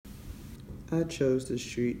I chose the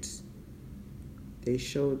streets. They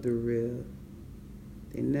showed the real.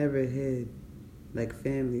 They never hid like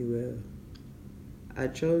family will. I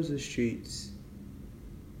chose the streets.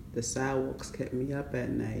 The sidewalks kept me up at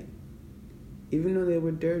night. Even though they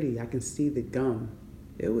were dirty, I can see the gum.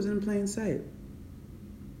 It was in plain sight.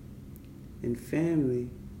 And family,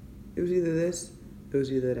 it was either this, it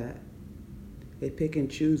was either that. They pick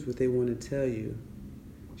and choose what they want to tell you.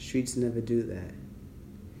 Streets never do that.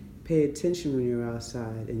 Pay attention when you're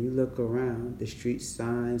outside and you look around. The street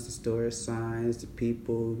signs, the store signs, the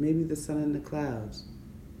people, maybe the sun in the clouds.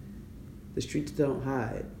 The streets don't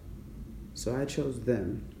hide, so I chose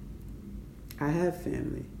them. I have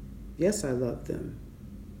family. Yes, I love them.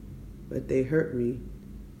 But they hurt me,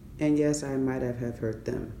 and yes, I might have hurt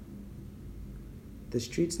them. The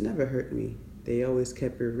streets never hurt me. They always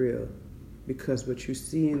kept it real, because what you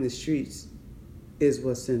see in the streets is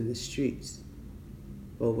what's in the streets.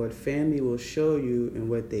 But what family will show you and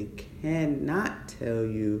what they cannot tell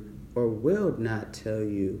you or will not tell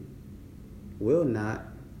you, will not,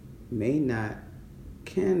 may not,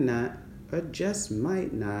 cannot, or just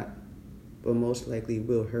might not, but most likely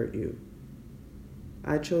will hurt you.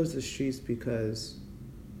 I chose the streets because,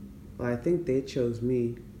 well, I think they chose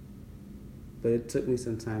me, but it took me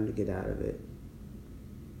some time to get out of it.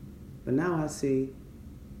 But now I see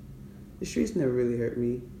the streets never really hurt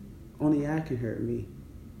me. Only I can hurt me.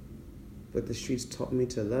 But the streets taught me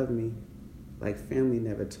to love me like family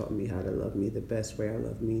never taught me how to love me the best way I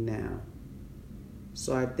love me now.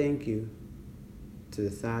 So I thank you to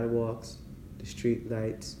the sidewalks, the street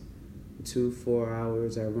lights, the 2-4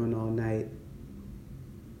 hours I run all night.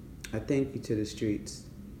 I thank you to the streets.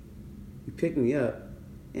 You picked me up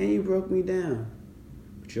and you broke me down,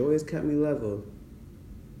 but you always kept me level.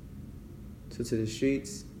 So to the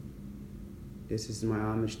streets, this is my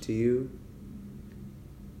homage to you.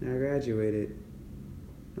 And I graduated.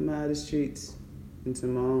 I'm out of the streets into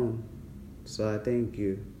my own. So I thank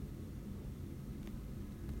you.